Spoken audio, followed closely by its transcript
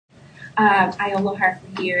Iola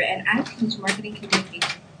Harper here, and I teach marketing communications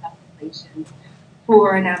and public relations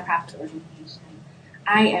for a nonprofit organization.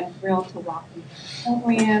 I am thrilled to welcome you to the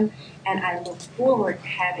program, and I look forward to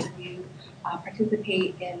having you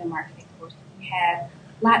participate in the marketing course. We have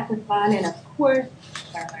lots of fun, and of course,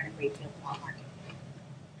 learn a great deal about marketing.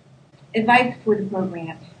 Advice for the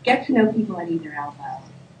program: get to know people at either elbow.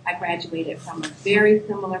 I graduated from a very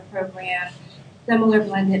similar program, similar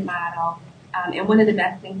blended model, and one of the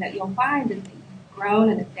best things that you'll find is that you've grown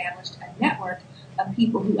and established a network of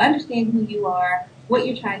people who understand who you are, what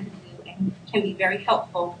you're trying to do, and can be very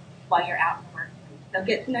helpful while you're out in the workplace. So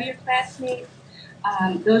get to know your classmates.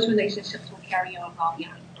 Those relationships will carry on well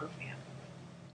beyond